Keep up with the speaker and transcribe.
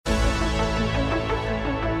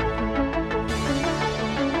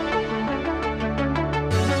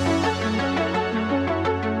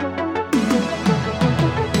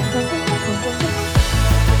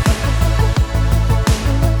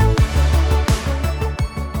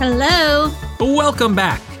Hello. Welcome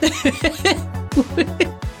back.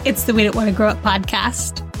 It's the We Don't Want to Grow Up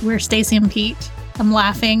podcast. We're Stacy and Pete. I'm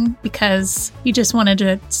laughing because he just wanted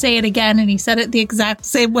to say it again and he said it the exact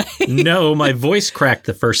same way. No, my voice cracked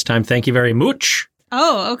the first time. Thank you very much.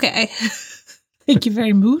 Oh, okay. Thank you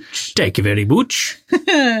very much. Thank you very much.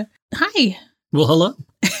 Hi. Well, hello.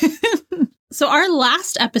 So our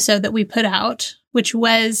last episode that we put out, which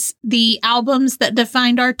was the albums that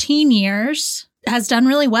defined our teen years, has done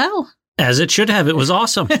really well. As it should have. It was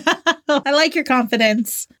awesome. I like your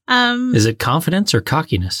confidence. Is it confidence or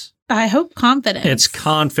cockiness? I hope confidence. It's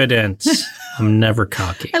confidence. I'm never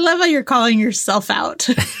cocky. I love how you're calling yourself out.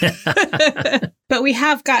 But we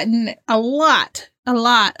have gotten a lot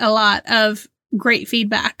of great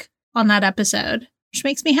feedback on that episode, which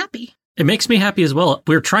makes me happy. It makes me happy as well.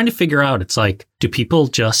 We're trying to figure out, it's like, do people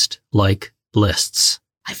just like lists?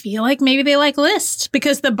 I feel like maybe they like lists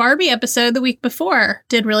because the Barbie episode the week before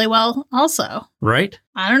did really well also. Right?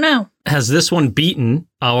 I don't know. Has this one beaten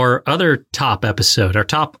our other top episode? Our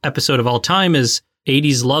top episode of all time is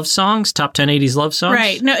 80s love songs, top 10 80s love songs.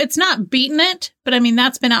 Right. No, it's not beaten it, but I mean,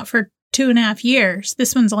 that's been out for 2.5 years.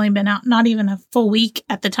 This one's only been out not even a full week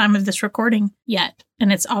at the time of this recording yet.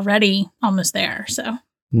 And it's already almost there. So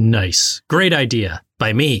nice. Great idea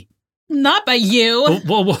by me. Not by you.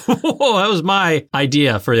 Whoa, that was my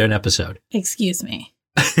idea for an episode. Excuse me.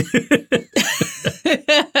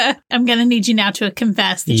 I'm going to need you now to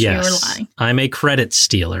confess that you were lying. I'm a credit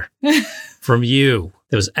stealer from you.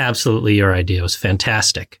 It was absolutely your idea. It was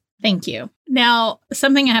fantastic. Thank you. Now,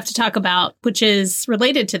 something I have to talk about, which is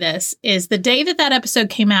related to this, is the day that episode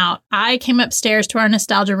came out, I came upstairs to our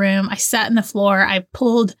nostalgia room. I sat on the floor. I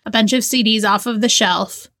pulled a bunch of CDs off of the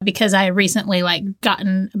shelf because I recently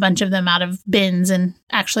gotten a bunch of them out of bins and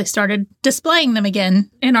actually started displaying them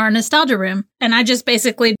again in our nostalgia room. And I just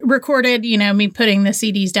basically recorded, me putting the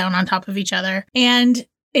CDs down on top of each other. And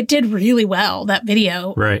it did really well, that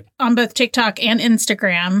video. Right. On both TikTok and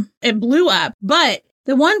Instagram. It blew up. But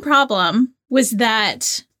the one problem was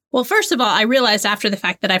that, well, first of all, I realized after the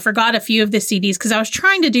fact that I forgot a few of the CDs because I was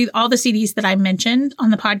trying to do all the CDs that I mentioned on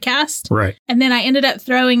the podcast. Right. And then I ended up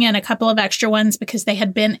throwing in a couple of extra ones because they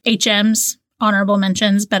had been HM's honorable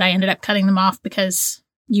mentions, but I ended up cutting them off because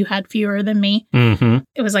you had fewer than me. Mm-hmm.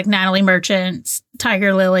 It was like Natalie Merchant's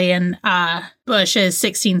Tiger Lily and Bush's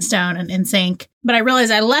 16 Stone and NSYNC. But I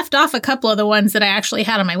realized I left off a couple of the ones that I actually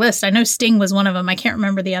had on my list. I know Sting was one of them. I can't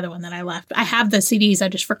remember the other one that I left. I have the CDs. I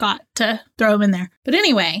just forgot to throw them in there. But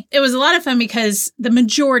anyway, it was a lot of fun because the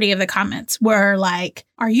majority of the comments were like,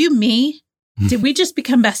 are you me? Did we just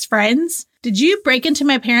become best friends? Did you break into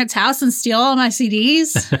my parents' house and steal all my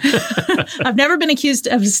CDs? I've never been accused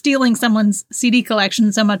of stealing someone's CD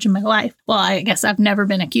collection so much in my life. Well, I guess I've never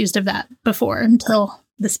been accused of that before until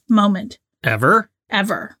this moment. Ever?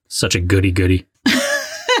 Such a goody.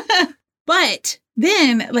 But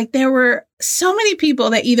then, there were so many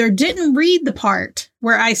people that either didn't read the part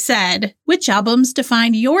where I said, which albums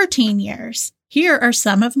defined your teen years? Here are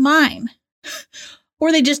some of mine.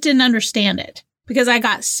 Or they just didn't understand it. Because I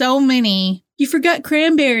got so many, you forgot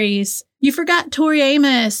Cranberries, you forgot Tori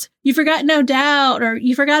Amos, you forgot No Doubt, or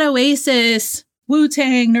you forgot Oasis,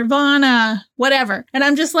 Wu-Tang, Nirvana, whatever. And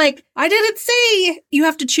I'm just like, I didn't say you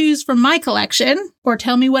have to choose from my collection or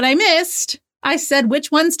tell me what I missed. I said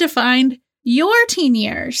which ones defined your teen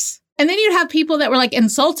years. And then you'd have people that were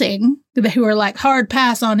insulting, who were like hard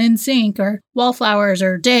pass on NSYNC or Wallflowers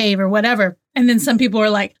or Dave or whatever. And then some people were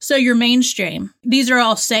like, so you're mainstream. These are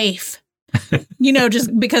all safe.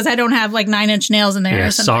 Just because I don't have 9 Inch Nails in there. Yeah,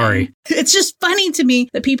 or something. Sorry. It's just funny to me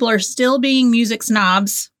that people are still being music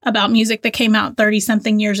snobs about music that came out 30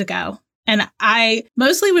 something years ago. And I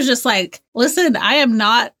mostly was just like, listen, I am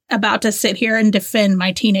not about to sit here and defend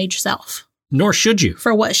my teenage self. Nor should you.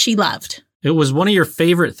 For what she loved. It was one of your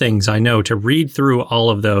favorite things, I know, to read through all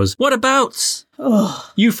of those. What abouts?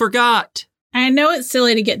 Oh. You forgot. I know it's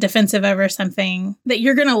silly to get defensive over something that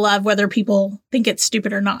you're going to love, whether people think it's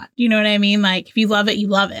stupid or not. You know what I mean? If you love it, you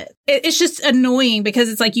love it. It's just annoying because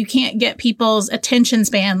it's you can't get people's attention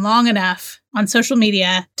span long enough on social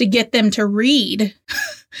media to get them to read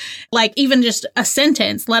even just a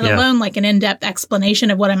sentence, let alone an in-depth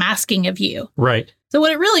explanation of what I'm asking of you. Right. So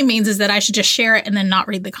what it really means is that I should just share it and then not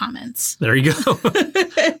read the comments. There you go.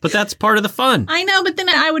 But that's part of the fun. I know, but then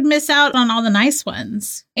I would miss out on all the nice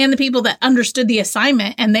ones and the people that understood the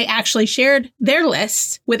assignment and they actually shared their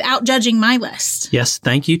lists without judging my list. Yes,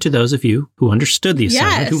 thank you to those of you who understood the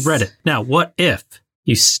assignment, who read it. Now, what if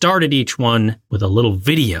you started each one with a little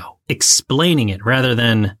video explaining it rather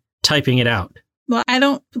than typing it out? Well, I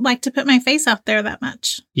don't like to put my face out there that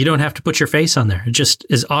much. You don't have to put your face on there. It just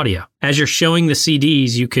is audio. As you're showing the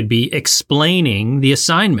CDs, you could be explaining the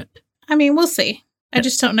assignment. I mean, we'll see. I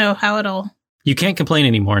just don't know how it'll... You can't complain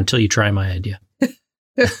anymore until you try my idea.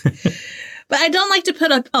 But I don't like to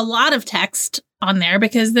put a lot of text on there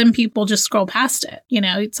because then people just scroll past it. You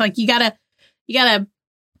know, it's like you gotta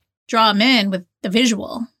draw them in with the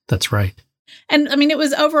visual. That's right. And I mean, it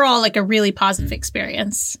was overall like a really positive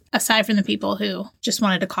experience, aside from the people who just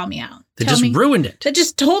wanted to call me out. They just ruined it. They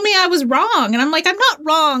just told me I was wrong. And I'm like, I'm not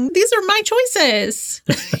wrong. These are my choices.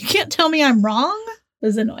 You can't tell me I'm wrong. It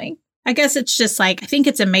was annoying. I guess it's just like, I think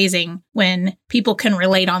it's amazing when people can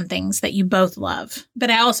relate on things that you both love. But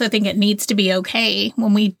I also think it needs to be okay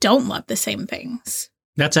when we don't love the same things.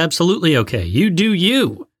 That's absolutely okay. You do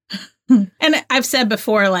you. And I've said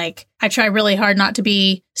before, like, I try really hard not to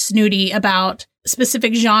be snooty about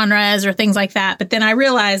specific genres or things like that. But then I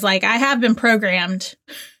realize, like, I have been programmed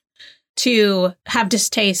to have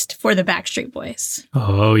distaste for the Backstreet Boys.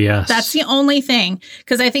 Oh, yes. That's the only thing.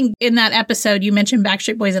 Because I think in that episode, you mentioned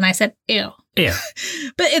Backstreet Boys and I said, ew. Yeah.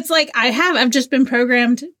 But it's like, I've just been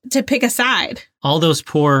programmed to pick a side. All those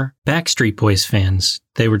poor Backstreet Boys fans,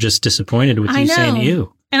 they were just disappointed with you saying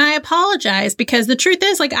ew. And I apologize because the truth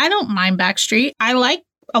is, like, I don't mind Backstreet. I like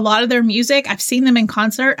a lot of their music. I've seen them in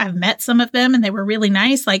concert. I've met some of them and they were really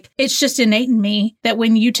nice. Like, it's just innate in me that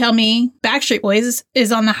when you tell me Backstreet Boys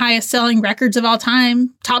is on the highest selling records of all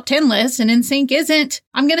time, top 10 list, and NSYNC isn't,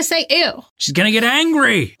 I'm going to say ew. She's going to get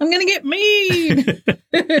angry. I'm going to get mean.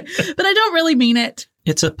 But I don't really mean it.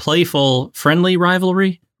 It's a playful, friendly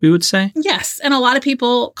rivalry, we would say. Yes. And a lot of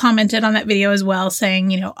people commented on that video as well, saying,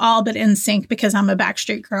 you know, all but NSYNC because I'm a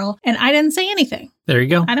Backstreet girl. And I didn't say anything. There you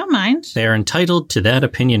go. I don't mind. They're entitled to that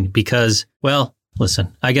opinion because, well,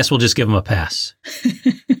 listen, I guess we'll just give them a pass.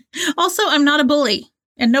 Also, I'm not a bully,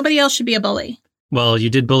 and nobody else should be a bully. Well, you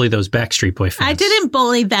did bully those Backstreet Boy fans. I didn't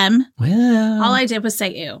bully them. Well, all I did was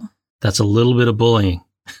say ew. That's a little bit of bullying.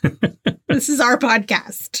 This is our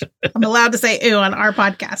podcast. I'm allowed to say ew on our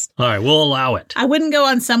podcast. All right, we'll allow it. I wouldn't go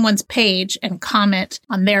on someone's page and comment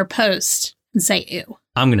on their post and say ew.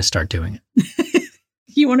 I'm going to start doing it.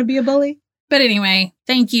 You want to be a bully? But anyway,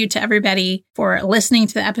 thank you to everybody for listening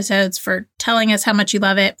to the episodes, for telling us how much you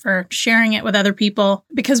love it, for sharing it with other people,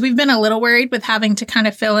 because we've been a little worried with having to kind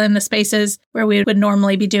of fill in the spaces where we would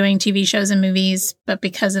normally be doing TV shows and movies. But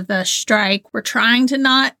because of the strike, we're trying to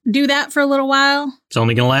not do that for a little while. It's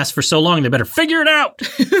only going to last for so long. They better figure it out.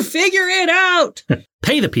 Figure it out.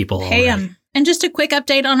 Pay the people. Pay them. And just a quick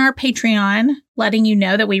update on our Patreon, letting you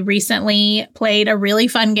know that we recently played a really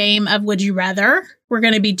fun game of Would You Rather. We're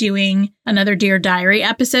going to be doing another Dear Diary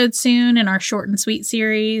episode soon in our short and sweet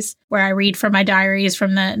series where I read from my diaries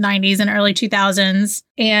from the 90s and early 2000s.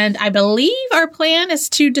 And I believe our plan is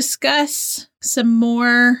to discuss some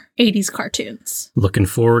more 80s cartoons. Looking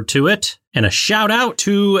forward to it. And a shout out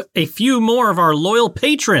to a few more of our loyal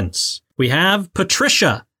patrons. We have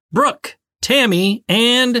Patricia, Brooke, Tammy,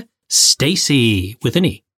 and Stacy with an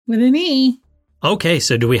E. With an E. Okay,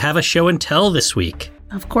 so do we have a show and tell this week?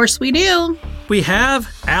 Of course we do. We have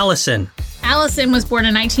Allison. Allison was born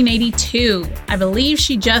in 1982. I believe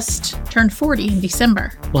she just turned 40 in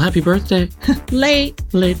December. Well, happy birthday. Late,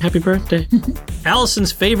 happy birthday.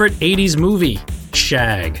 Allison's favorite 80s movie,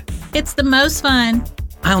 Shag. It's the most fun.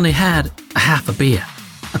 I only had a half a beer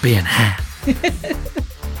and a half.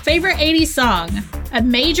 Favorite 80s song, a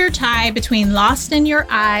major tie between Lost in Your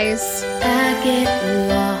Eyes. I get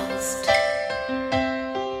lost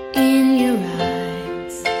in your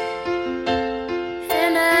eyes,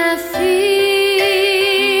 and I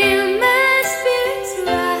feel my spirits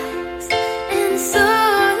rise, and so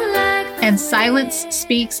like. And Silence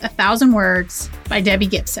Speaks 1,000 Words by Debbie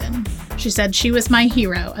Gibson. She said she was my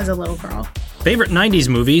hero as a little girl. Favorite 90s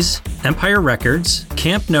movies, Empire Records,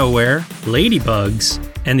 Camp Nowhere, Ladybugs,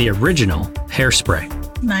 and the original Hairspray.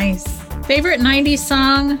 Nice. Favorite 90s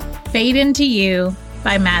song, Fade Into You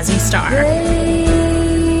by Mazzy Star.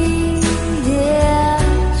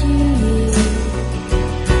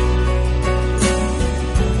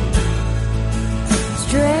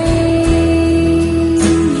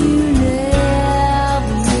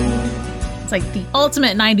 It's like the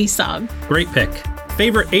ultimate 90s song. Great pick.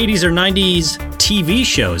 Favorite 80s or 90s TV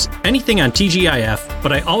shows, anything on TGIF,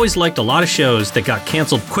 but I always liked a lot of shows that got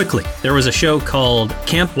canceled quickly. There was a show called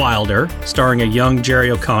Camp Wilder, starring a young Jerry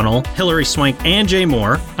O'Connell, Hilary Swank, and Jay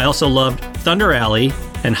Moore. I also loved Thunder Alley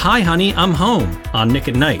and Hi Honey, I'm Home on Nick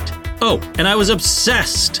at Night. Oh, and I was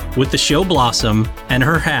obsessed with the show Blossom and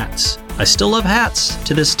her hats. I still love hats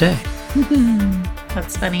to this day.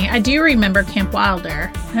 That's funny. I do remember Camp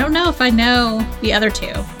Wilder. I don't know if I know the other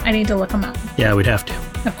two. I need to look them up. Yeah, we'd have to.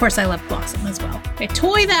 Of course, I love Blossom as well. A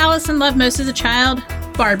toy that Allison loved most as a child,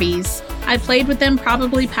 Barbies. I played with them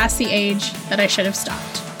probably past the age that I should have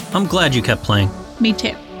stopped. I'm glad you kept playing. Me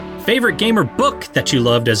too. Favorite game or book that you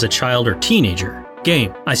loved as a child or teenager?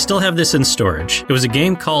 Game. I still have this in storage. It was a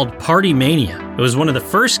game called Party Mania. It was one of the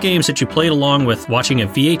first games that you played along with watching a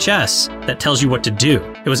VHS that tells you what to do.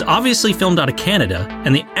 It was obviously filmed out of Canada,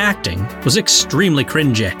 and the acting was extremely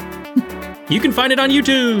cringy. You can find it on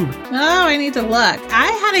YouTube. Oh, I need to look. I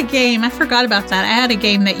had a game. I forgot about that. I had a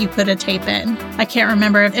game that you put a tape in. I can't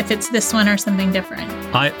remember if it's this one or something different.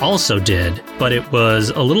 I also did, but it was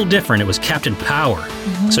a little different. It was Captain Power.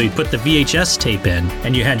 Mm-hmm. So you put the VHS tape in,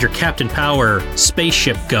 and you had your Captain Power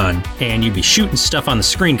spaceship gun, and you'd be shooting stuff on the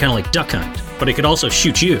screen, kind of like Duck Hunt. But it could also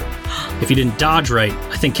shoot you. If you didn't dodge right,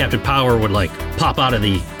 I think Captain Power would pop out of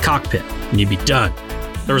the cockpit, and you'd be done.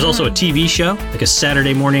 There was also a TV show, like a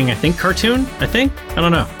Saturday morning, cartoon, I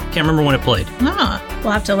don't know. Can't remember when it played. Ah,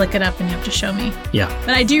 we'll have to look it up and you have to show me. Yeah.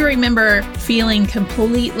 But I do remember feeling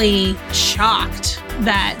completely shocked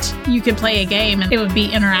that you could play a game and it would be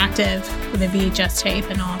interactive with a VHS tape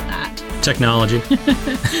and all of that. Technology.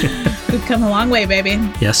 We've come a long way, baby.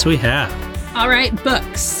 Yes, we have. All right,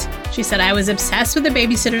 books. She said, I was obsessed with the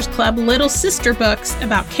Babysitter's Club Little Sister books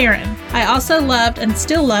about Karen. I also loved and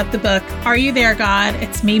still love the book, Are You There, God?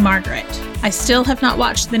 It's Me, Margaret. I still have not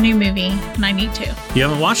watched the new movie, and I need to. You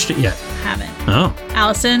haven't watched it yet? Haven't. Oh.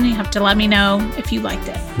 Allison, you have to let me know if you liked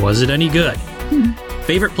it. Was it any good?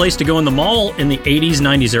 Favorite place to go in the mall in the 80s,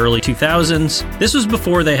 90s, early 2000s? This was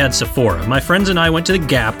before they had Sephora. My friends and I went to the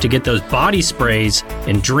Gap to get those body sprays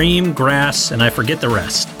in Dream, Grass, and I forget the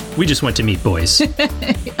rest. We just went to meet boys.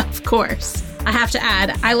 Of course. I have to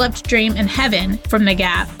add, I loved Dream and Heaven from the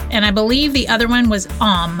Gap, and I believe the other one was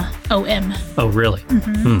O-M. Oh, really?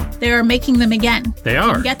 Mm-hmm. They're making them again. They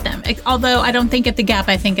are? You can get them. Although I don't think at the Gap,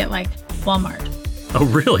 I think at Walmart. Oh,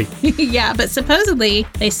 really? Yeah, but supposedly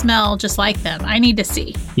they smell just like them. I need to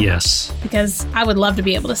see. Yes. Because I would love to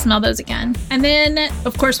be able to smell those again. And then,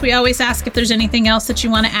 of course, we always ask if there's anything else that you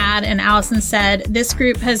want to add. And Allison said, this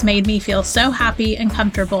group has made me feel so happy and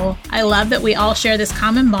comfortable. I love that we all share this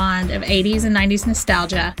common bond of 80s and 90s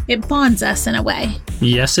nostalgia. It bonds us in a way.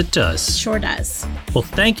 Yes, it does. Sure does. Well,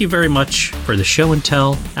 thank you very much for the show and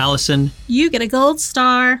tell, Allison. You get a gold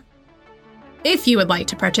star. If you would like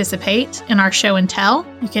to participate in our show and tell,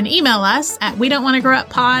 you can email us at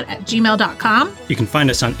wedon'twannagrowuppod@gmail.com. You can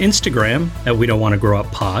find us on Instagram at We Don't Want to Grow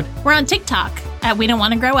Up Pod. We're on TikTok at We Don't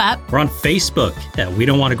Want to Grow Up. We're on Facebook at We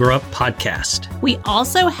Don't Want to Grow Up Podcast. We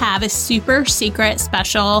also have a super secret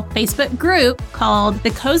special Facebook group called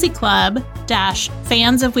the Cozy Club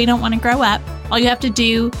Fans of We Don't Want to Grow Up. All you have to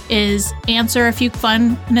do is answer a few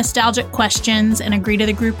fun, nostalgic questions and agree to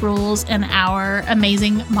the group rules, and our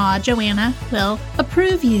amazing mod, Joanna, will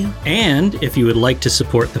approve you. And if you would like to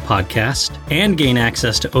support the podcast and gain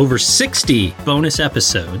access to over 60 bonus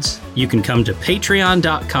episodes, you can come to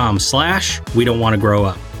patreon.com/We Don't Want to Grow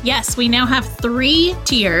Up. Yes, we now have 3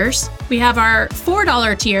 tiers. We have our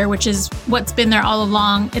 $4 tier, which is what's been there all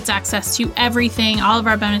along. It's access to everything, all of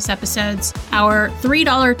our bonus episodes. Our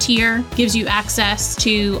 $3 tier gives you access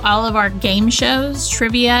to all of our game shows,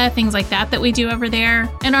 trivia, things like that we do over there.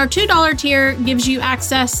 And our $2 tier gives you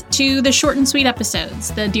access to the short and sweet episodes,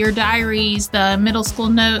 the Dear Diaries, the middle school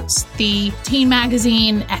notes, the teen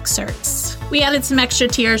magazine excerpts. We added some extra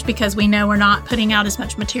tiers because we know we're not putting out as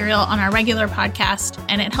much material on our regular podcast,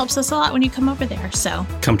 and it helps us a lot when you come over there. So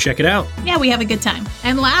come check it out. Yeah, we have a good time.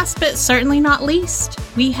 And last but certainly not least,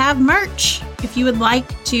 we have merch. If you would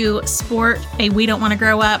like to sport a We Don't Want to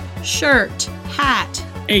Grow Up shirt, hat,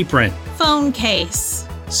 apron, phone case,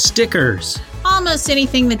 stickers, almost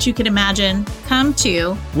anything that you could imagine, come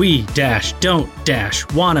to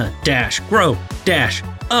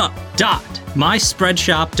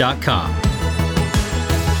we-don't-wanna-grow-up.myspreadshop.com.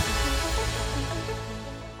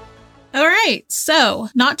 All right. So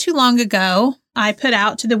not too long ago, I put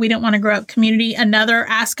out to the We Don't Want to Grow Up community another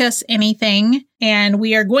Ask Us Anything, and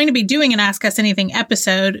we are going to be doing an Ask Us Anything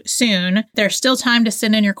episode soon. There's still time to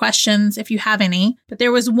send in your questions if you have any, but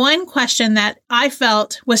there was one question that I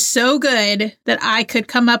felt was so good that I could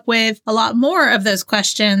come up with a lot more of those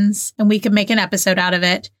questions and we could make an episode out of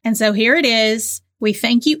it. And so here it is. We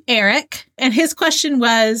thank you, Eric. And his question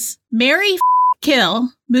was, marry,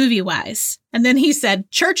 kill, movie-wise. And then he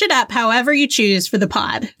said, church it up however you choose for the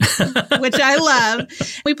pod, which I love.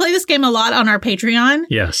 We play this game a lot on our Patreon.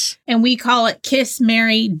 Yes. And we call it Kiss,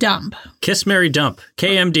 Marry, Dump. Kiss, Marry, Dump.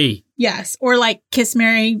 KMD. Yes. Or like Kiss,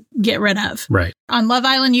 Marry, Get Rid of. Right. On Love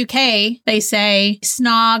Island UK, they say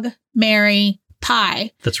snog, marry,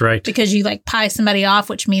 pie. That's right. Because you like pie somebody off,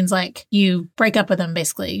 which means like you break up with them,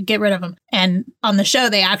 basically. You get rid of them. And on the show,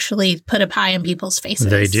 they actually put a pie in people's faces.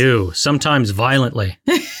 They do, sometimes violently.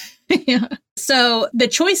 Yeah. So the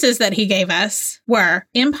choices that he gave us were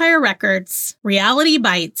Empire Records, Reality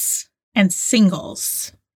Bites, and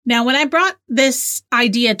Singles. Now, when I brought this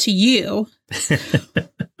idea to you,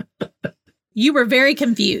 you were very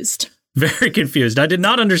confused. Very confused. I did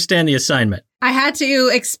not understand the assignment. I had to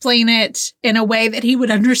explain it in a way that he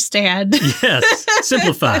would understand. Yes,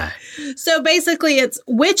 simplify. So basically, it's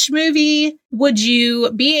which movie would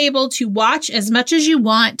you be able to watch as much as you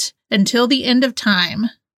want until the end of time?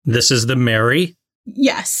 This is the Mary.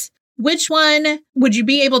 Yes. Which one would you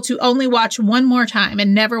be able to only watch one more time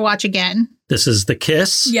and never watch again? This is the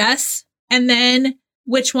Kiss. Yes. And then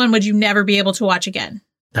which one would you never be able to watch again?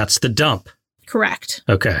 That's the Dump. Correct.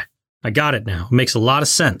 Okay. I got it now. Makes a lot of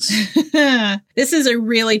sense. This is a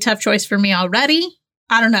really tough choice for me already.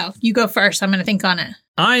 I don't know. You go first. I'm going to think on it.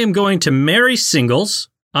 I am going to marry Singles.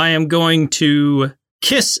 I am going to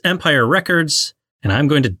kiss Empire Records. And I'm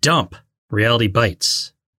going to dump Reality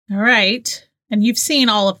Bites. All right. And you've seen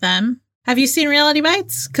all of them. Have you seen Reality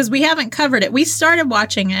Bites? Because we haven't covered it. We started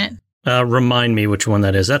watching it. Remind me which one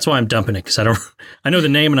that is. That's why I'm dumping it, because I know the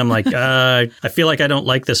name and I'm like, I feel like I don't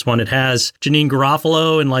like this one. It has Janine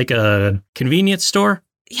Garofalo in like a convenience store.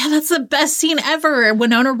 Yeah, that's the best scene ever.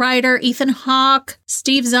 Winona Ryder, Ethan Hawke,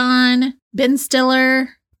 Steve Zahn, Ben Stiller.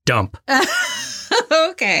 Dump.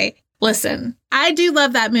 Okay. Listen, I do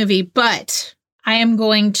love that movie, but I am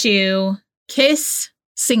going to kiss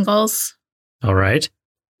Singles, All right.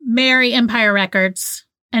 marry Empire Records,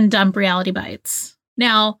 and dump Reality Bites.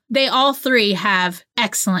 Now, they all three have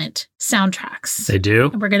excellent soundtracks. They do.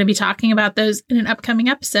 And we're going to be talking about those in an upcoming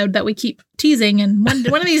episode that we keep teasing. And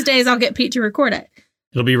one of these days, I'll get Pete to record it.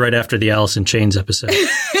 It'll be right after the Alice in Chains episode.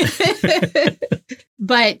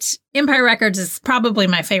 But Empire Records is probably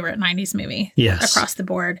my favorite 90s movie. Yes. Across the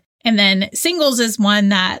board. And then Singles is one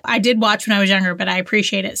that I did watch when I was younger, but I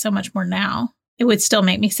appreciate it so much more now. It would still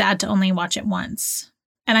make me sad to only watch it once.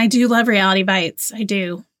 And I do love Reality Bites. I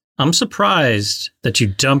do. I'm surprised that you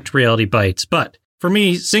dumped Reality Bites, but for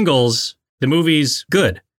me, Singles, the movie's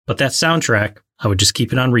good, but that soundtrack, I would just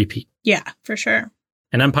keep it on repeat. Yeah, for sure.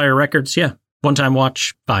 And Empire Records, yeah, one-time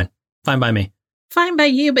watch, fine. Fine by me. Fine by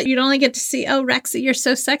you, but you'd only get to see, oh, Rexy, you're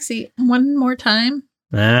so sexy, one more time.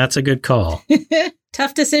 That's a good call.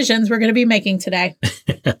 Tough decisions we're going to be making today.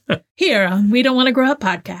 Here on We Don't Want to Grow Up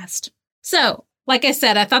podcast. So, like I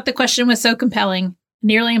said, I thought the question was so compelling,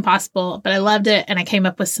 nearly impossible, but I loved it and I came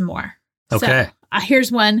up with some more. Okay. So,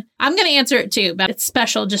 here's one. I'm going to answer it too, but it's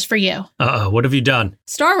special just for you. Uh-oh, what have you done?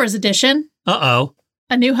 Star Wars edition, Uh-oh.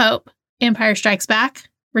 A New Hope, Empire Strikes Back,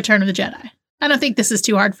 Return of the Jedi. I don't think this is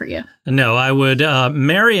too hard for you. No, I would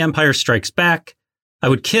marry Empire Strikes Back, I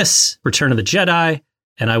would kiss Return of the Jedi,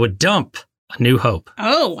 and I would dump A New Hope.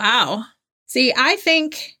 Oh, wow. See, I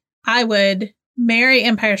think I would marry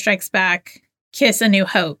Empire Strikes Back, kiss A New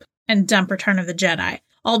Hope, and dump Return of the Jedi.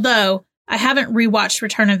 Although I haven't rewatched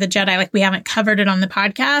Return of the Jedi, like we haven't covered it on the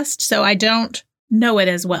podcast, so I don't know it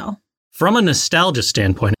as well. From a nostalgia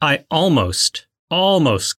standpoint, I almost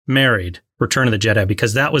married Return of the Jedi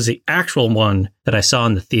because that was the actual one that I saw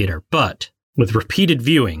in the theater. But with repeated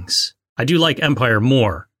viewings, I do like Empire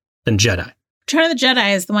more than Jedi. Return of the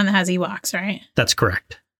Jedi is the one that has Ewoks, right? That's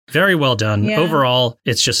correct. Very well done. Yeah. Overall,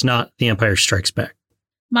 it's just not The Empire Strikes Back.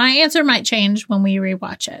 My answer might change when we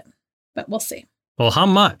rewatch it, but we'll see. Well, how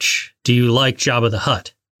much do you like Jabba the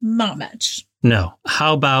Hutt? Not much. No.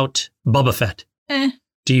 How about Boba Fett?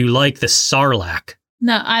 Do you like the Sarlacc?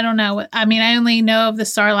 No, I don't know. I mean, I only know of the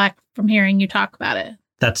Sarlacc from hearing you talk about it.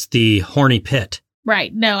 That's the horny pit.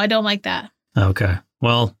 Right. No, I don't like that. Okay.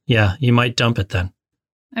 Well, yeah, you might dump it then.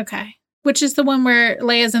 Okay. Which is the one where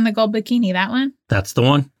Leia's in the gold bikini, that one? That's the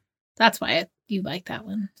one? That's why you like that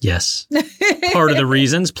one. Yes. Part of the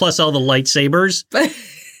reasons, plus all the lightsabers,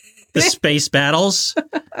 the space battles,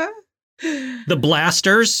 the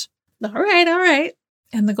blasters. All right.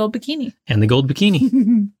 And the gold bikini. And the gold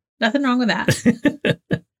bikini. Nothing wrong with that.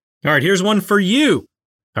 All right, here's one for you.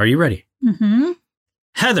 Are you ready? Mm-hmm.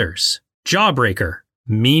 Heathers, Jawbreaker,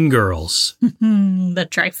 Mean Girls. The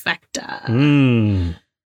trifecta.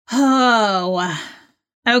 Oh,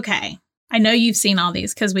 okay. I know you've seen all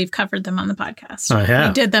these because we've covered them on the podcast. I have.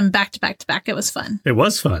 We did them back to back to back. It was fun. It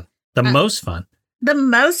was fun. The most fun. The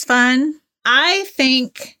most fun. I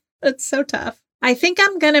think it's so tough. I think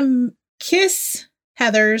I'm going to kiss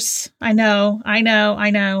Heathers. I know.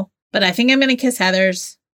 But I think I'm going to kiss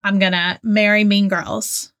Heathers. I'm going to marry Mean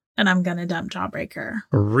Girls. And I'm going to dump Jawbreaker.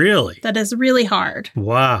 Really? That is really hard.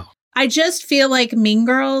 Wow. I just feel like Mean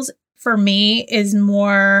Girls for me is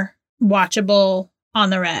more watchable on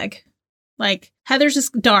the reg. Like Heathers is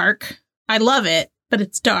dark. I love it, but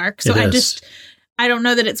it's dark. So I don't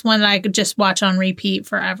know that it's one that I could just watch on repeat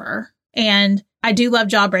forever. And I do love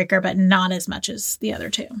Jawbreaker, but not as much as the other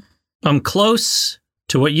two. I'm close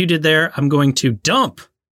to what you did there. I'm going to dump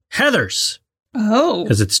Heathers. Oh.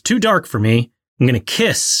 Because it's too dark for me. I'm going to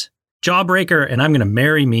kiss Jawbreaker and I'm going to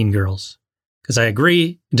marry Mean Girls. Because I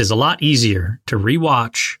agree, it is a lot easier to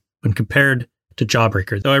rewatch when compared to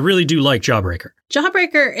Jawbreaker. Though I really do like Jawbreaker.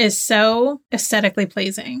 Jawbreaker is so aesthetically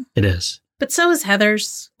pleasing. It is. But so is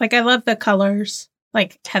Heathers. Like, I love the colors.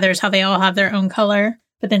 Like Heathers, how they all have their own color.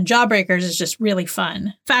 But then Jawbreakers is just really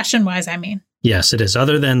fun. Fashion-wise, I mean. Yes, it is.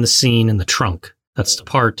 Other than the scene in the trunk. That's the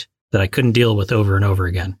part that I couldn't deal with over and over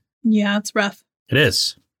again. Yeah, it's rough. It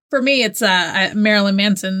is. For me, it's Marilyn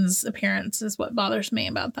Manson's appearance is what bothers me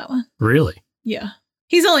about that one. Really? Yeah.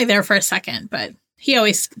 He's only there for a second, but he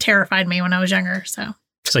always terrified me when I was younger, so.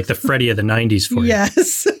 It's like the Freddy of the 90s for you.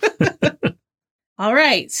 Yes. All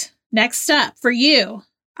right. Next up for you.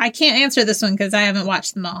 I can't answer this one because I haven't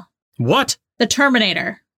watched them all. What? The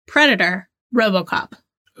Terminator, Predator, RoboCop.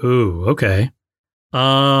 Ooh, okay.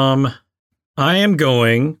 I am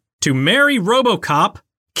going to marry RoboCop,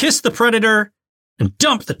 kiss the Predator, and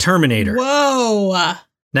dump the Terminator. Whoa.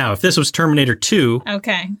 Now, if this was Terminator 2,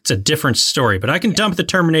 Okay. it's a different story, but I can dump the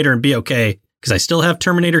Terminator and be okay because I still have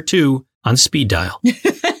Terminator 2 on speed dial.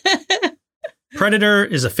 Predator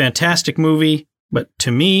is a fantastic movie, but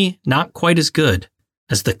to me, not quite as good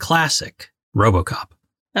as the classic RoboCop.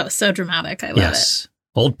 That was so dramatic. I love it.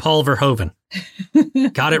 Old Paul Verhoeven.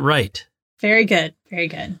 Got it right. Very good. Very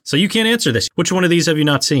good. So you can't answer this. Which one of these have you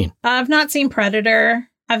not seen? I've not seen Predator.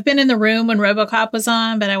 I've been in the room when RoboCop was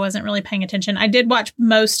on, but I wasn't really paying attention. I did watch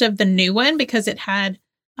most of the new one because it had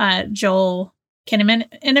Joel Kinnaman.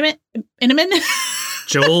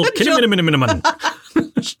 Joel Kinnaman.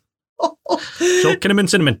 Joel Kinnaman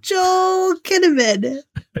Cinnamon. Joel Kinnaman.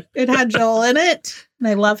 It had Joel in it, and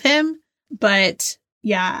I love him. But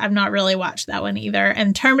yeah, I've not really watched that one either.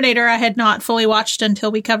 And Terminator, I had not fully watched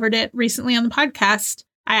until we covered it recently on the podcast.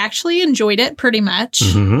 I actually enjoyed it pretty much.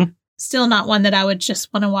 Mm-hmm. Still not one that I would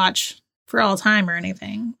just want to watch for all time or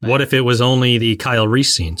anything. But, what if it was only the Kyle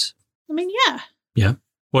Reese scenes? I mean, yeah. Yeah.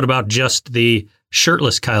 What about just the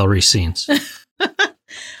shirtless Kyle Reese scenes?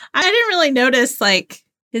 I didn't really notice like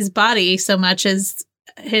his body so much as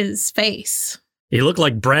his face. He looked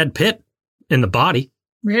like Brad Pitt in the body.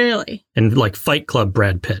 Really? And like Fight Club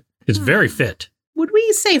Brad Pitt. It's very fit. Would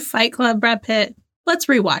we say Fight Club Brad Pitt? Let's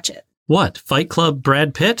rewatch it. What? Fight Club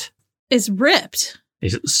Brad Pitt? Is ripped.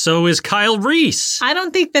 So is Kyle Reese. I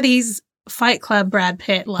don't think that he's Fight Club Brad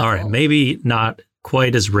Pitt level. All right, maybe not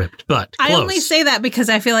quite as ripped, but close. I only say that because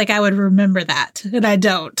I feel like I would remember that, and I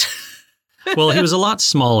don't. Well, he was a lot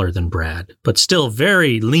smaller than Brad, but still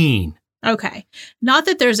very lean. Okay. Not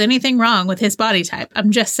that there's anything wrong with his body type. I'm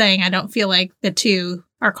just saying I don't feel like the two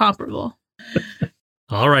are comparable.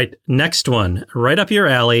 All right, next one. Right up your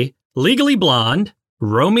alley. Legally Blonde,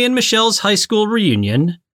 Romy and Michelle's high school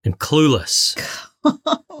reunion, and Clueless.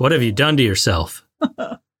 What have you done to yourself?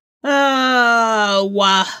 Oh,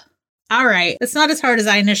 wow. All right. It's not as hard as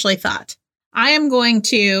I initially thought. I am going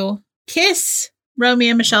to kiss Romy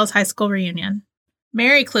and Michelle's high school reunion,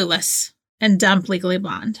 marry Clueless, and dump Legally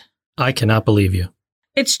Blonde. I cannot believe you.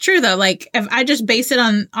 It's true, though. Like, if I just base it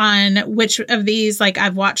on which of these, like,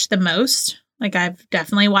 I've watched the most, like, I've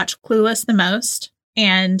definitely watched Clueless the most.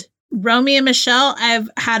 And Romy and Michelle, I've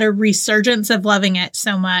had a resurgence of loving it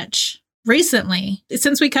so much recently.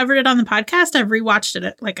 Since we covered it on the podcast, I've rewatched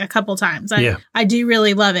it like a couple times. I do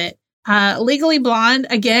really love it. Legally Blonde,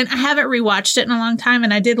 again, I haven't rewatched it in a long time,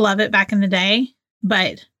 and I did love it back in the day,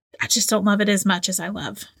 but I just don't love it as much as I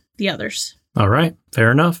love the others. All right,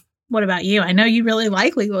 fair enough. What about you? I know you really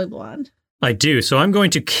like Legally Blonde. I do, so I'm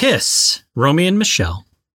going to kiss Romy and Michelle,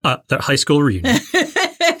 the high school reunion.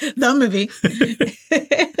 The movie.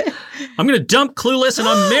 I'm going to dump Clueless, and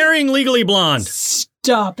I'm marrying Legally Blonde.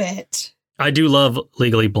 Stop it. I do love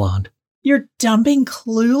Legally Blonde. You're dumping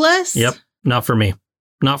Clueless? Yep, not for me.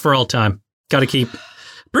 Not for all time. Got to keep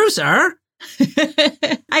Brucer.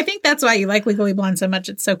 I think that's why you like Legally Blonde so much.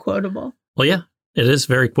 It's so quotable. Well, yeah, it is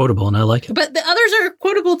very quotable, and I like it. But the others are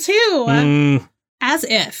quotable too. As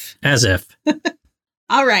if. As if.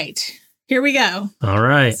 All right. Here we go. All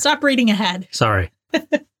right. Stop reading ahead. Sorry.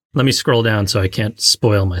 Let me scroll down so I can't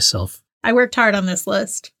spoil myself. I worked hard on this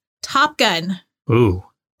list. Top Gun. Ooh.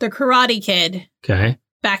 The Karate Kid. Okay.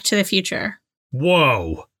 Back to the Future.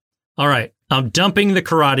 Whoa. All right. I'm dumping the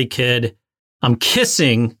Karate Kid. I'm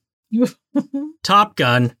kissing Top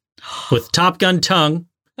Gun with Top Gun tongue.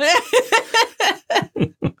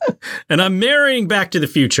 And I'm marrying Back to the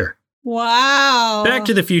Future. Wow. Back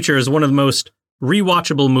to the Future is one of the most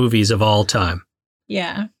rewatchable movies of all time.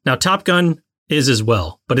 Yeah, Now, Top Gun is as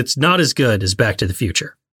well, but it's not as good as Back to the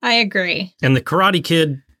Future. I agree. And The Karate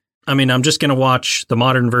Kid, I mean, I'm just going to watch the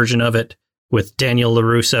modern version of it with Daniel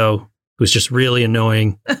LaRusso, who's just really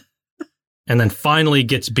annoying, and then finally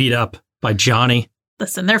gets beat up by Johnny.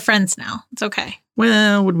 Listen, they're friends now. It's okay.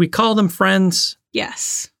 Well, would we call them friends?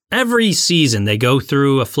 Yes. Every season, they go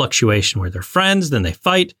through a fluctuation where they're friends, then they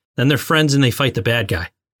fight, then they're friends and they fight the bad guy.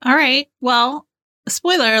 All right. Well,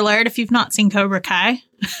 spoiler alert if you've not seen Cobra Kai.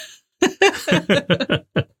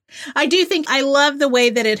 I do think I love the way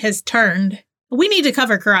that it has turned. We need to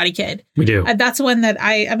cover Karate Kid. We do. That's one that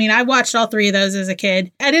I mean, I watched all three of those as a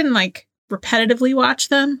kid. I didn't like repetitively watch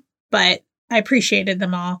them, but I appreciated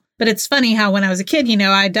them all. But it's funny how when I was a kid, you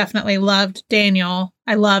know, I definitely loved Daniel.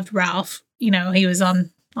 I loved Ralph. You know, he was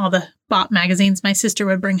on all the Bop magazines my sister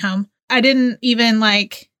would bring home. I didn't even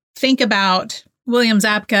like think about William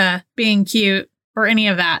Zabka being cute or any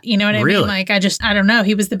of that. You know what I Really? mean? Like, I don't know.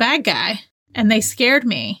 He was the bad guy and they scared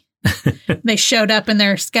me. They showed up in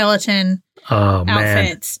their skeleton Oh, man.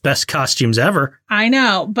 outfits. Best costumes ever. I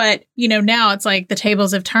know. But, you know, now it's like the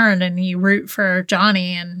tables have turned and you root for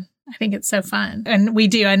Johnny and I think it's so fun. And we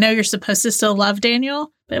do. I know you're supposed to still love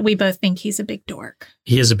Daniel, but we both think he's a big dork.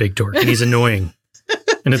 He is a big dork and he's annoying.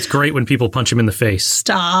 And it's great when people punch him in the face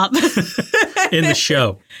Stop. in the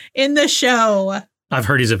show. In the show. I've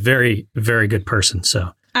heard he's a very, very good person.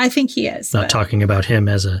 So I think he is. not but- talking about him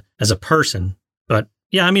as a person. But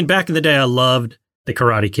yeah, I mean, back in the day, I loved The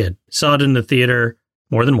Karate Kid. Saw it in the theater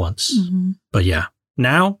more than once. Mhm. But yeah,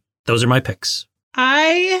 now those are my picks.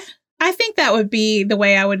 I think that would be the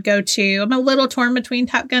way I would go too. I'm a little torn between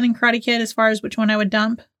Top Gun and Karate Kid as far as which one I would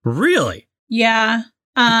dump. Really? Yeah.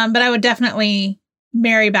 But I would definitely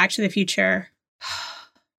marry Back to the Future.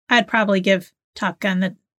 I'd probably give Top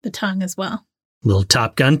Gun the tongue as well. Little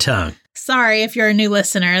Top Gun tongue. Sorry if you're a new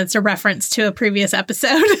listener. It's a reference to a previous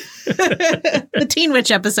episode. The Teen Witch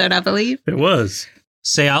episode, I believe. It was.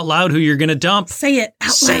 Say out loud who you're going to dump. Say it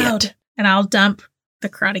out Say loud. it. And I'll dump the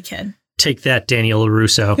Karate Kid. Take that, Daniel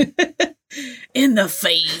LaRusso. In the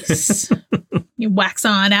face. You wax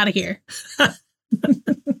on out of here.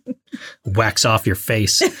 Wax off your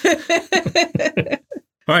face.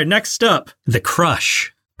 All right, next up, The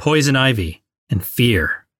Crush, Poison Ivy, and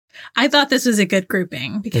Fear. I thought this was a good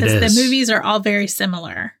grouping because It the is. movies are all very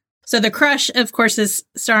similar. So The Crush, of course, is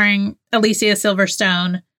starring Alicia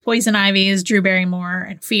Silverstone. Poison Ivy is Drew Barrymore.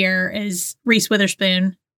 And Fear is Reese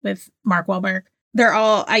Witherspoon with Mark Wahlberg. They're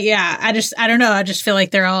all, I don't know. I just feel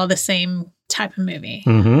like they're all the same type of movie.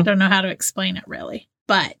 Mm-hmm. I don't know how to explain it really.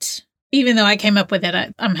 But even though I came up with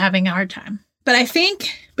it, I'm having a hard time. But I think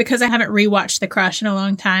because I haven't rewatched The Crush in a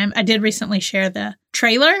long time, I did recently share the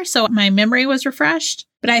trailer, so my memory was refreshed.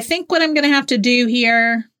 But I think what I'm going to have to do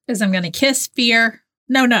here is I'm going to kiss Fear.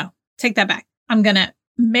 No, take that back. I'm going to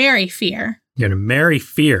marry Fear. You're going to marry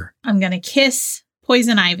Fear. I'm going to kiss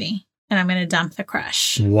Poison Ivy. And I'm going to dump The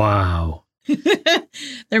Crush. Wow.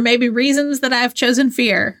 There may be reasons that I've chosen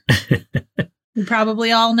Fear. You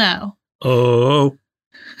probably all know. Oh.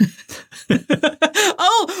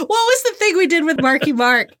 Oh, what was the thing we did with Marky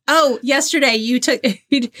Mark? Oh, yesterday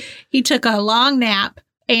he took a long nap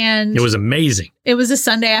and It was amazing. it was a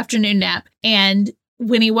Sunday afternoon nap. And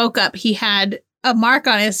when he woke up, he had a mark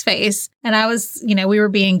on his face. And I was, we were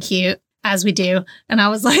being cute as we do. And I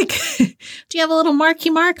was like, do you have a little Marky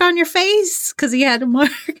Mark on your face? Because he had a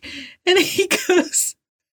mark. And he goes,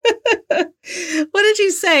 what did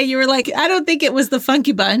you say? You were like, I don't think it was the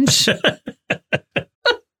Funky Bunch.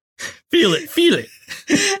 Feel it.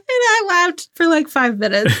 And I laughed for like 5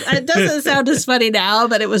 minutes. It doesn't sound as funny now,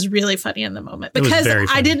 but it was really funny in the moment It was because very I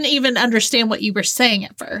funny. didn't even understand what you were saying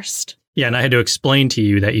at first. Yeah, and I had to explain to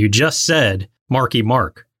you that you just said Marky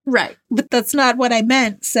Mark. Right. But that's not what I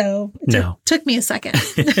meant. So it No. took me a second.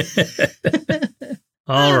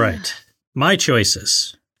 All right. My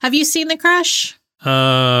choices. Have you seen The Crush?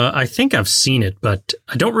 I think I've seen it, but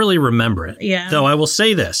I don't really remember it. Yeah. Though I will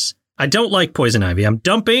say this. I don't like Poison Ivy. I'm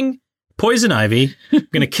dumping Poison Ivy. I'm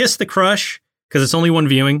going to kiss The Crush because it's only one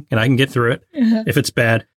viewing and I can get through it if it's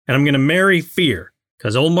bad. And I'm going to marry Fear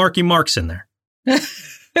because old Marky Mark's in there.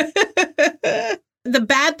 The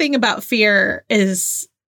bad thing about Fear is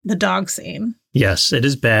the dog scene. Yes, it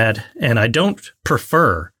is bad. And I don't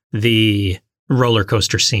prefer the roller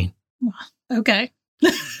coaster scene. Okay.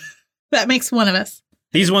 That makes one of us.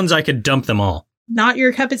 These ones, I could dump them all. Not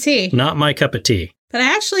your cup of tea. Not my cup of tea. But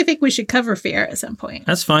I actually think we should cover Fear at some point.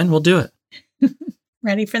 That's fine. We'll do it.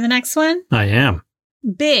 Ready for the next one? I am.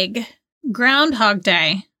 Big Groundhog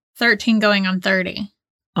Day, 13 going on 30.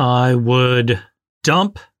 I would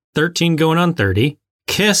dump 13 Going on 30,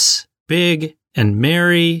 kiss Big, and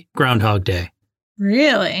marry Groundhog Day.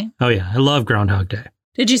 Really? Oh, yeah. I love Groundhog Day.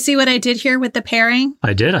 Did you see what I did here with the pairing?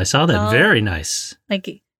 I did. I saw that. Oh. Very nice.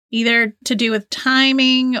 Like either to do with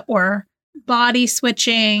timing or body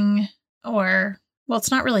switching or, well,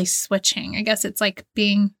 it's not really switching. I guess it's like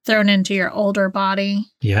being thrown into your older body,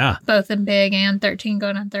 Yeah. both in Big and 13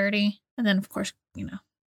 Going on 30. And then, of course,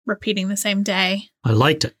 repeating the same day. I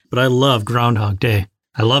liked it, but I love Groundhog Day.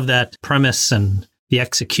 I love that premise and the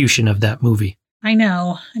execution of that movie. I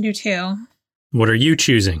know. I do too. What are you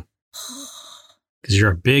choosing? Because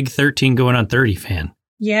you're a big 13 Going on 30 fan.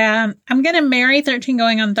 Yeah, I'm going to marry 13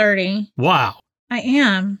 Going on 30. Wow. I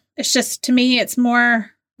am. It's just, to me, it's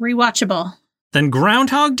more rewatchable. Then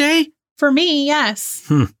Groundhog Day? For me, yes.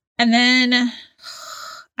 And then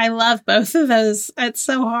I love both of those. It's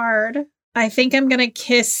so hard. I think I'm going to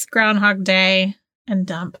kiss Groundhog Day and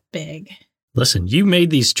dump Big. Listen, you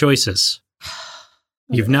made these choices.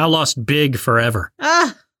 You've now lost Big forever.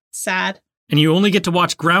 Sad. And you only get to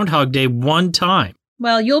watch Groundhog Day one time.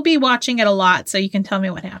 Well, you'll be watching it a lot, so you can tell me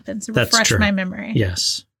what happens. That's Refresh true. my memory.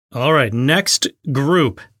 Yes. All right. Next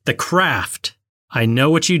group, The Craft. I Know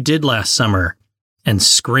What You Did Last Summer. And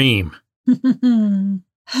Scream.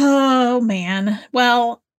 Oh, man.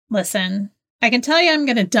 Well, listen, I can tell you I'm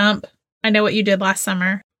going to dump I Know What You Did Last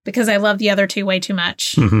Summer because I love the other two way too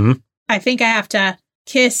much. Mm-hmm. I think I have to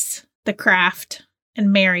kiss The Craft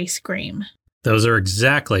and marry Scream. Those are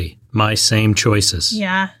exactly my same choices.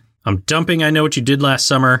 Yeah. I'm dumping I Know What You Did Last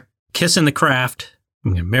Summer, kissing The Craft.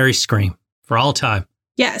 I'm going to marry Scream for all time.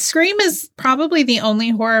 Yeah, Scream is probably the only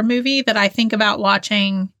horror movie that I think about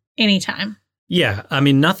watching anytime. Yeah, I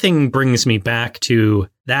mean, nothing brings me back to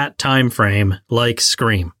that time frame like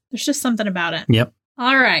Scream. There's just something about it. Yep.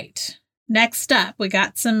 All right. Next up, we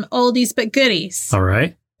got some oldies but goodies. All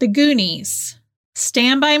right. The Goonies,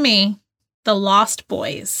 Stand By Me, The Lost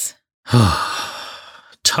Boys.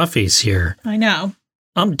 Toughies here. I know.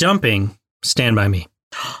 I'm dumping Stand By Me.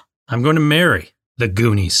 I'm going to marry The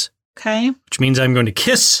Goonies, Okay. which means I'm going to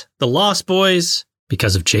kiss The Lost Boys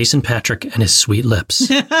because of Jason Patrick and his sweet lips,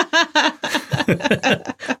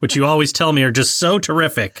 which you always tell me are just so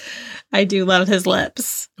terrific. I do love his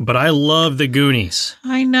lips. But I love The Goonies.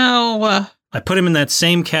 I know. I put him in that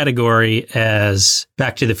same category as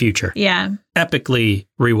Back to the Future. Yeah. Epically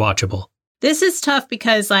rewatchable. This is tough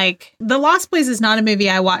because, like, The Lost Boys is not a movie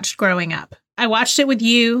I watched growing up. I watched it with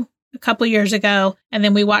you a couple years ago, and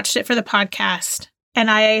then we watched it for the podcast, and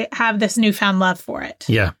I have this newfound love for it.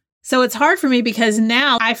 Yeah. So it's hard for me because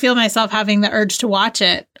now I feel myself having the urge to watch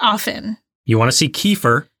it often. You want to see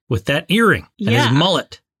Kiefer with that earring and Yeah. his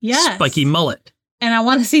mullet. Yes. Spiky mullet. And I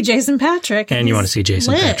want to see Jason Patrick. And you his want to see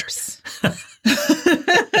Jason lips.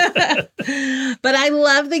 But I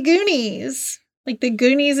love The Goonies. Like, The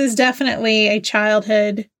Goonies is definitely a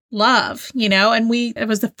childhood love, and it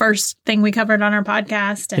was the first thing we covered on our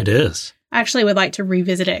podcast. And It is. I actually would like to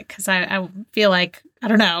revisit it because I feel like, I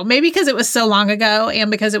don't know, maybe because it was so long ago and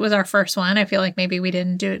because it was our first one, I feel like maybe we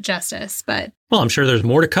didn't do it justice. But Well, I'm sure there's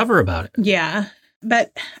more to cover about it. yeah,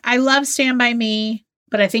 but I love Stand By Me.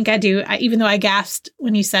 But I think I do, even though I gasped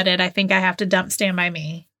when you said it, I think I have to dump Stand By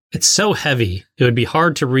Me. It's so heavy. It would be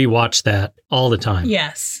hard to rewatch that all the time.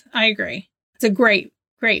 Yes, I agree. It's a great,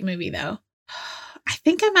 great movie, though. I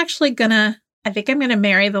think I'm going to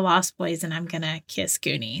marry The Lost Boys and I'm going to kiss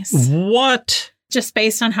Goonies. What? Just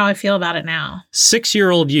based on how I feel about it now.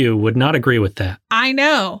 6-year-old you would not agree with that. I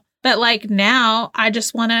know. But like now, I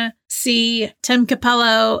just want to see Tim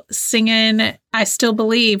Capello singing I Still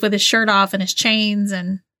Believe with his shirt off and his chains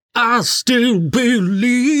and I still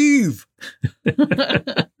believe.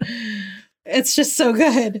 it's just so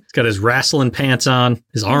good. He's got his wrestling pants on,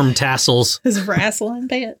 his arm tassels. His wrestling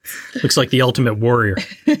pants. Looks like the ultimate warrior.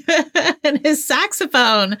 And his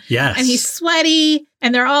saxophone. Yes. And he's sweaty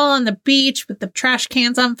and they're all on the beach with the trash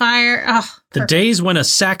cans on fire. Oh, the days when a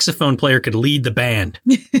saxophone player could lead the band.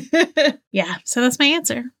 Yeah, so that's my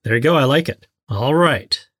answer. There you go. I like it. All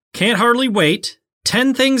right. Can't Hardly Wait.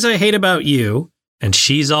 10 Things I Hate About You. And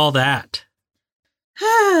She's All That.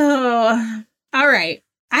 Oh, all right.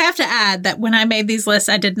 I have to add that when I made these lists,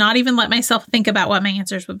 I did not even let myself think about what my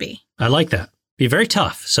answers would be. I like that. Be very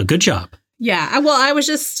tough. So good job. Yeah, I was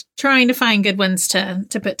just trying to find good ones to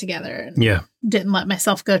put together and Yeah. didn't let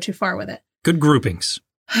myself go too far with it. Good groupings.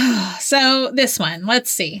 So this one, let's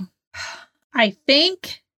see. I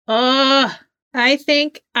think I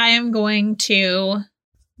am going to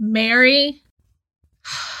marry.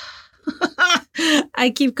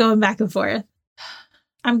 I keep going back and forth.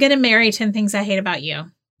 I'm going to marry 10 Things I Hate About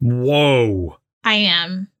You. Whoa. I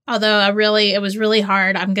am. Although it was really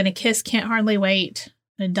hard. I'm going to kiss Can't Hardly Wait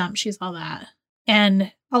and dump She's All That.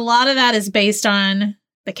 And a lot of that is based on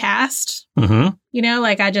the cast. Mm-hmm. You know,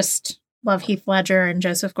 like I just love Heath Ledger and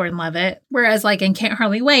Joseph Gordon-Levitt. Whereas like in Can't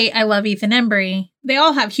Hardly Wait, I love Ethan Embry. They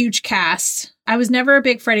all have huge casts. I was never a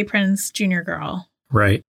big Freddie Prinze Jr. girl.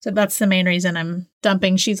 Right. So that's the main reason I'm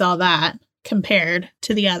dumping She's All That compared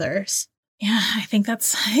to the others. Yeah, I think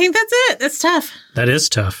that's it. That's tough. That is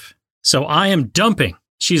tough. So I am dumping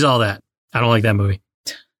She's All That. I don't like that movie.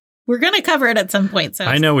 We're going to cover it at some point, so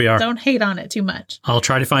I know we are. Don't hate on it too much. I'll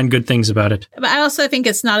try to find good things about it. But I also think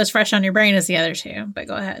it's not as fresh on your brain as the other two, but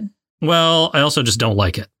go ahead. Well, I also just don't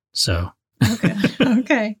like it. So Okay.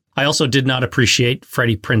 Okay. I also did not appreciate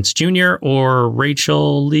Freddie Prinze Jr. or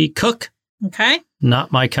Rachel Lee Cook. Okay.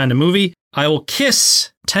 Not my kind of movie. I will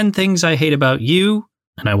kiss 10 Things I Hate About You,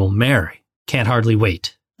 and I will marry Can't Hardly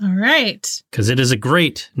Wait. All right. Because it is a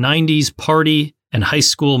great 90s party and high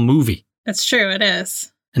school movie. That's true. It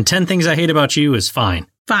is. And 10 Things I Hate About You is fine.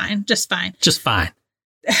 Fine. Just fine. Just fine.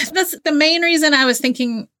 That's the main reason I was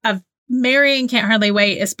thinking of marrying Can't Hardly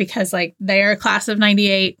Wait is because like they're class of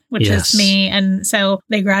 98, which Yes. is me. And so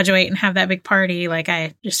they graduate and have that big party. Like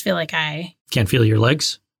I just feel like I Can't feel your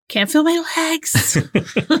legs? can't feel my legs.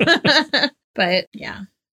 But yeah.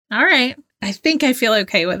 All right. I think I feel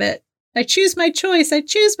okay with it. I choose my choice. I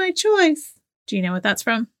choose my choice. Do you know what that's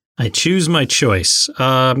from? I choose my choice.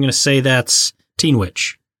 I'm going to say that's Teen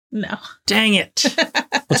Witch. No. Dang it.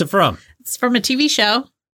 What's it from? It's from a TV show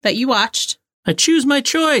that you watched. I choose my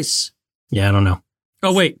choice. Yeah, I don't know.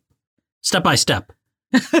 Oh, wait. Step by Step.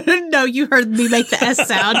 No, you heard me make the S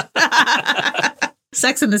sound.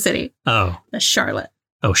 Sex in the City. Oh. That's Charlotte.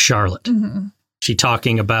 Oh, Charlotte. Mm-hmm. She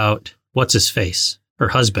talking about what's his face? Her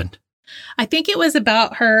husband. I think it was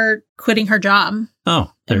about her quitting her job.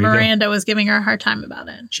 Oh, there And you go. Miranda was giving her a hard time about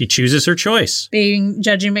it. She chooses her choice. Being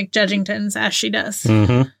Judging McJudgingtons as she does.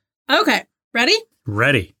 Mm-hmm. Okay. Ready?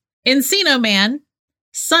 Ready. Encino Man.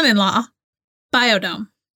 Son-in-law. Biodome.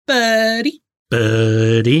 Buddy.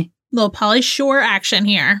 Buddy. Little Pauly Shore action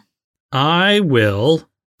here. I will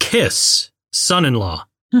kiss son-in-law.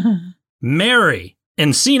 Marry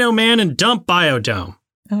Encino Man and dump Biodome.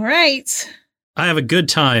 All right. I have a good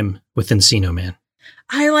time with Encino Man.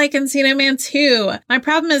 I like Encino Man too. My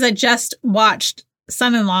problem is I just watched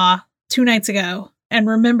Son-in-Law 2 nights ago and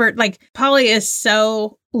remembered like Pauly is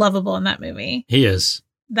so lovable in that movie He is.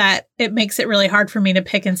 that it makes it really hard for me to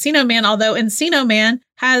pick Encino Man, although Encino Man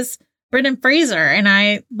has Brendan Fraser and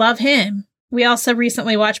I love him. We also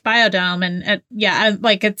recently watched Biodome and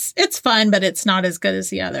it's fun, but it's not as good as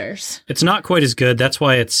the others. It's not quite as good. That's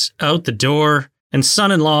why it's out the door. And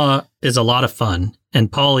son-in-law is a lot of fun.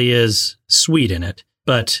 And Pauly is sweet in it.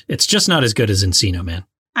 But it's just not as good as Encino Man.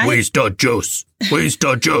 Where's the juice? Where's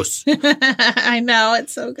the juice? I know,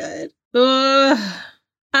 it's so good. Ugh.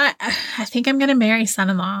 I think I'm going to marry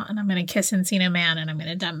Son-in-Law and I'm going to kiss Encino Man and I'm going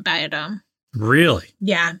to dump Biodome. Really?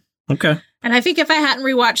 Yeah. Okay. And I think if I hadn't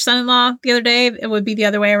rewatched Son-in-Law the other day, it would be the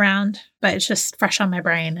other way around. But it's just fresh on my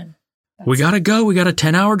brain. And We gotta go. We got a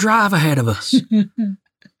 10-hour drive ahead of us.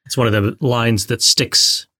 It's one of the lines that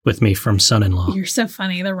sticks with me from Son-in-Law. You're so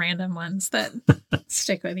funny, the random ones that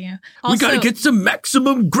stick with you. We gotta get some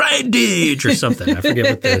maximum grindage or something. I forget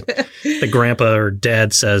what the grandpa or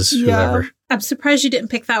dad says, whoever. I'm surprised you didn't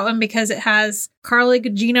pick that one because it has Carly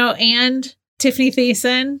Gugino and Tiffany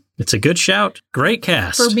Thiessen. It's a good shout. Great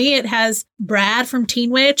cast. For me, it has Brad from Teen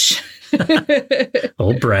Witch.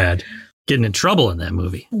 Old Brad. Getting in trouble in that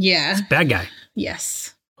movie. Yeah. Bad guy.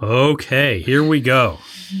 Yes. Okay, here we go.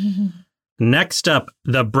 Next up,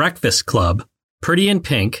 The Breakfast Club, Pretty in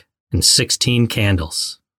Pink, and 16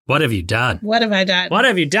 Candles. What have you done? What have I done? What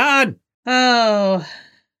have you done? Oh, is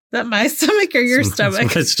that my stomach or your stomach?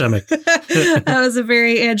 It's my stomach. That was a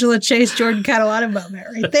very Angela Chase, Jordan Catalano moment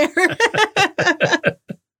right there.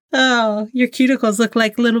 Oh, your cuticles look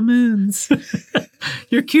like little moons.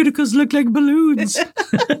 Your cuticles look like balloons.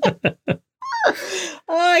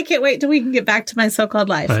 Oh, I can't wait till we can get back to my so-called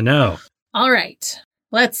life. I know. All right.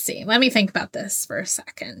 Let's see. Let me think about this for a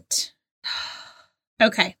second.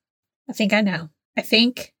 Okay. I think I know. I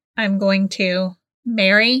think I'm going to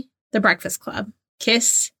marry The Breakfast Club,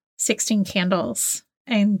 kiss 16 Candles,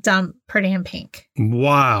 and dump Pretty in Pink.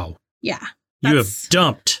 Wow. Yeah. You have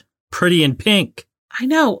dumped Pretty in Pink. I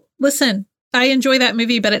know. Listen, I enjoy that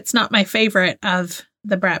movie, but it's not my favorite of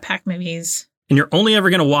the Brat Pack movies. And you're only ever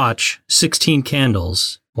going to watch 16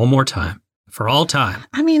 Candles one more time, for all time.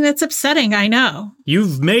 I mean, it's upsetting. I know.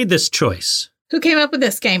 You've made this choice. Who came up with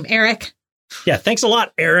this game? Eric? Yeah, thanks a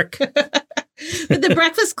lot, Eric. But The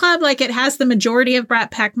Breakfast Club, like it has the majority of Brat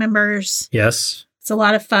Pack members. Yes. It's a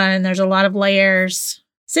lot of fun. There's a lot of layers.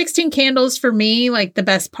 16 Candles for me, like the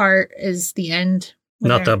best part is the end.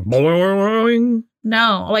 Not the boing.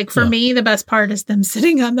 No, like for No. me, the best part is them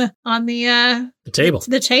sitting on the The table.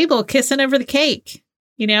 the table, kissing over the cake.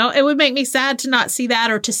 You know, it would make me sad to not see that,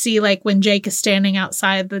 or to see like when Jake is standing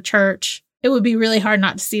outside the church. It would be really hard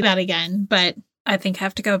not to see that again. But I think I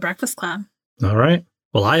have to go Breakfast Club. All right.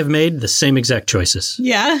 Well, I have made the same exact choices.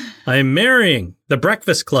 Yeah. I am marrying The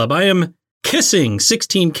Breakfast Club. I am kissing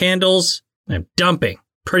 16 Candles. I'm dumping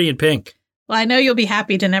Pretty in Pink. Well, I know you'll be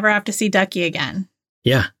happy to never have to see Ducky again.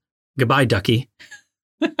 Yeah. Goodbye, Ducky.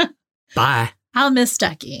 Bye. I'll miss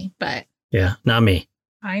Ducky, but Yeah, not me.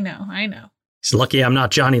 I know. He's lucky I'm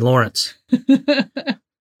not Johnny Lawrence.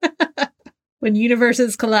 When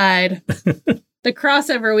universes collide. The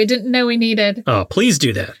crossover we didn't know we needed. Oh, please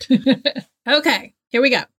do that. Okay, here we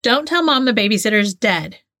go. Don't Tell Mom the Babysitter's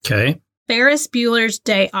Dead. Okay. Ferris Bueller's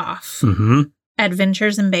Day Off. Mm-hmm.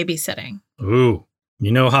 Adventures in Babysitting. Ooh.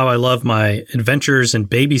 You know how I love my Adventures in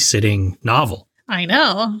Babysitting novel. I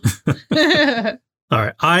know. All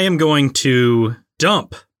right. I am going to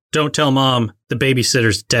dump Don't Tell Mom the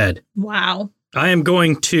Babysitter's Dead. Wow. I am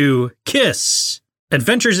going to kiss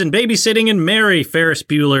Adventures in Babysitting and marry Ferris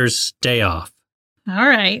Bueller's Day Off. All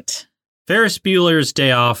right. Ferris Bueller's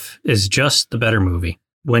Day Off is just the better movie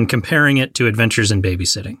when comparing it to Adventures in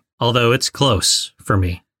Babysitting. Although it's close for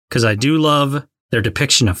me, because I do love their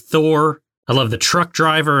depiction of Thor. I love the truck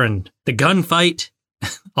driver and the gunfight,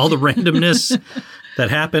 all the randomness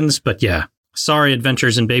that happens. But yeah, sorry,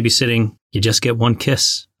 Adventures in Babysitting. You just get one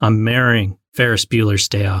kiss. I'm marrying Ferris Bueller's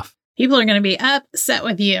Day Off. People are going to be upset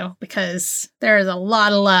with you because there is a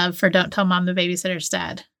lot of love for Don't Tell Mom the Babysitter's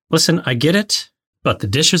Dead. Listen, I get it, but the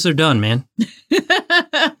dishes are done, man.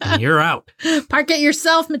 And you're out. Park it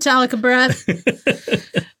yourself, Metallica breath.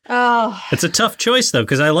 Oh, It's a tough choice, though,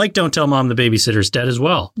 because I like Don't Tell Mom the Babysitter's Dead as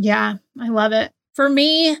well. yeah, I love it. For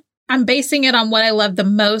me, I'm basing it on what I loved the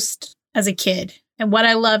most as a kid. And what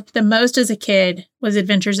I loved the most as a kid was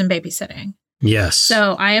Adventures in Babysitting. Yes.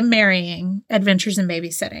 So I am marrying Adventures in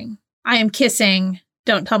Babysitting. I am kissing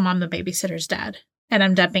Don't Tell Mom the Babysitter's Dead. And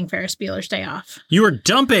I'm dumping Ferris Bueller's Day Off. You are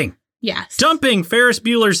dumping Yes. Ferris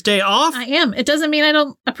Bueller's Day Off? I am. It doesn't mean I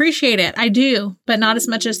don't appreciate it. I do, but not as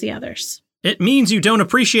much as the others. It means you don't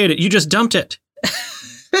appreciate it. You just dumped it.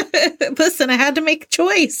 Listen, I had to make a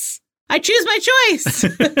choice. I choose my choice.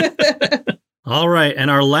 All right. And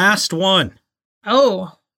our last one,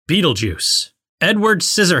 Oh, Beetlejuice, Edward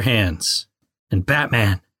Scissorhands, and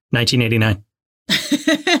Batman, 1989.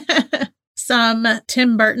 some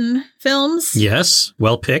Tim Burton films. Yes.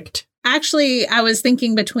 Well picked. Actually, I was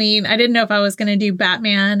thinking between, I didn't know if I was going to do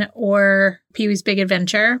Batman or Pee-wee's Big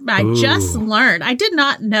Adventure, but I just learned. I did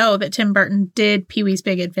not know that Tim Burton did Pee-wee's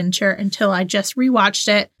Big Adventure until I just rewatched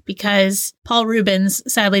it because Paul Rubens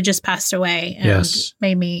sadly just passed away and Yes.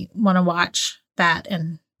 made me want to watch that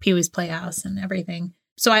and Pee-wee's Playhouse and everything.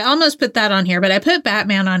 So I almost put that on here, but I put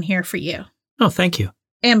Batman on here for you. Oh, thank you.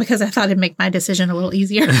 And because I thought it'd make my decision a little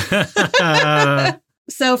easier.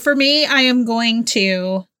 So for me, I am going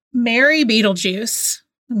to marry Beetlejuice.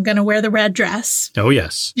 I'm going to wear the red dress. Oh,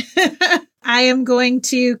 yes. I am going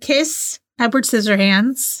to kiss Edward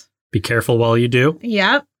Scissorhands. Be careful while you do.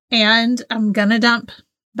 Yep. And I'm going to dump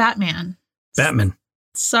Batman. Batman.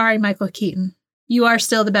 Sorry, Michael Keaton. You are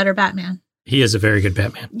still the better Batman. He is a very good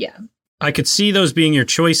Batman. Yeah. I could see those being your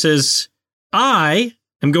choices. I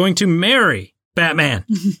am going to marry Batman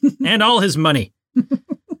and all his money.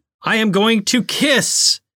 I am going to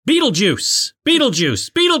kiss Beetlejuice.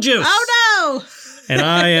 Beetlejuice. Beetlejuice. Oh, no. And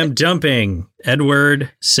I am dumping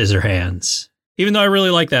Edward Scissorhands. Even though I really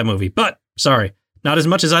like that movie. But, sorry, not as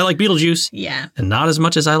much as I like Beetlejuice Yeah. and not as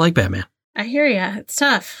much as I like Batman. I hear ya. It's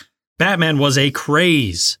tough. Batman was a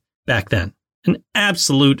craze back then. An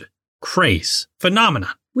absolute craze.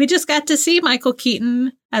 Phenomenon. We just got to see Michael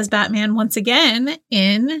Keaton as Batman once again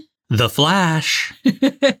in... The Flash.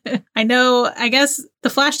 I know, I guess The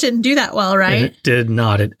Flash didn't do that well, right? It did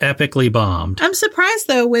not. It epically bombed. I'm surprised,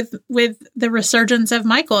 though, with the resurgence of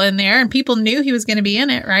Michael in there, and people knew he was going to be in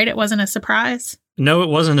it, right? It wasn't a surprise. No, it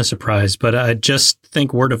wasn't a surprise, but I just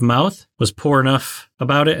think word of mouth was poor enough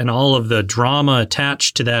about it, and all of the drama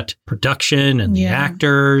attached to that production and the Yeah.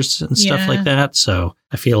 actors and stuff Yeah. like that. So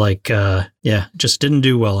I feel like, just didn't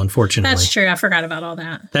do well, unfortunately. That's true. I forgot about all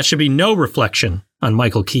that. That should be no reflection on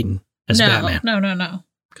Michael Keaton as Batman, No.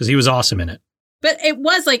 because he was awesome in it. But it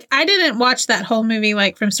was like, I didn't watch that whole movie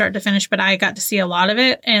like from start to finish, but I got to see a lot of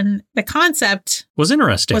it. And the concept Was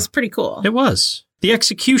interesting. was pretty cool. It was. The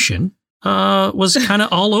execution was kind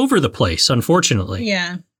of all over the place, unfortunately.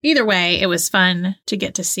 Yeah. Either way, it was fun to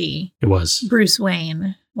get to see It was. Bruce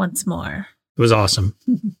Wayne once more. It was awesome.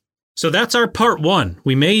 So that's our part 1.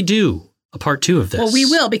 We may do a part 2 of this. Well, we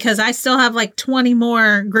will, because I still have like 20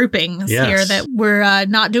 more groupings here that we're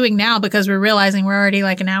not doing now because we're realizing we're already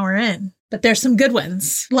like an hour in. But there's some good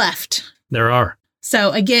ones left. There are.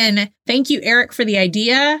 So again, thank you, Eric, for the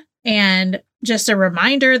idea. And just a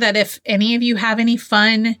reminder that if any of you have any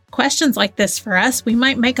fun questions like this for us, we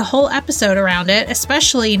might make a whole episode around it,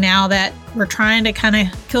 especially now that we're trying to kind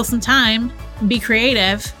of kill some time and be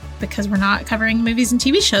creative because we're not covering movies and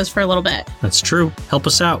TV shows for a little bit. That's true. Help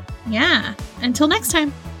us out. Yeah. Until next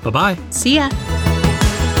time. Bye-bye. See ya.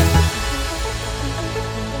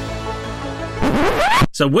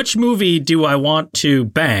 So which movie do I want to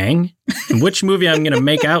bang? And which movie I'm going to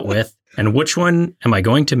make out with? And which one am I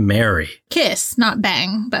going to marry? Kiss, not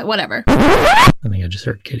bang, but whatever. I think I just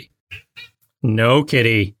heard Kitty. No,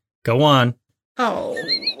 Kitty. Go on. Oh,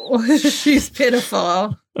 she's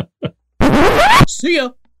pitiful. See ya.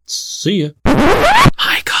 See ya.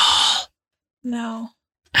 Michael. No.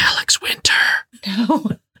 Alex Winter.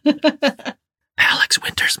 No. Alex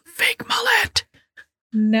Winter's fake mullet.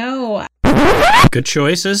 No. Good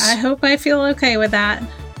choices. I hope I feel okay with that.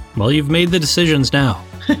 Well, you've made the decisions now.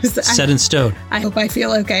 Set in stone. I hope I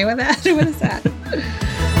feel okay with that. What is that?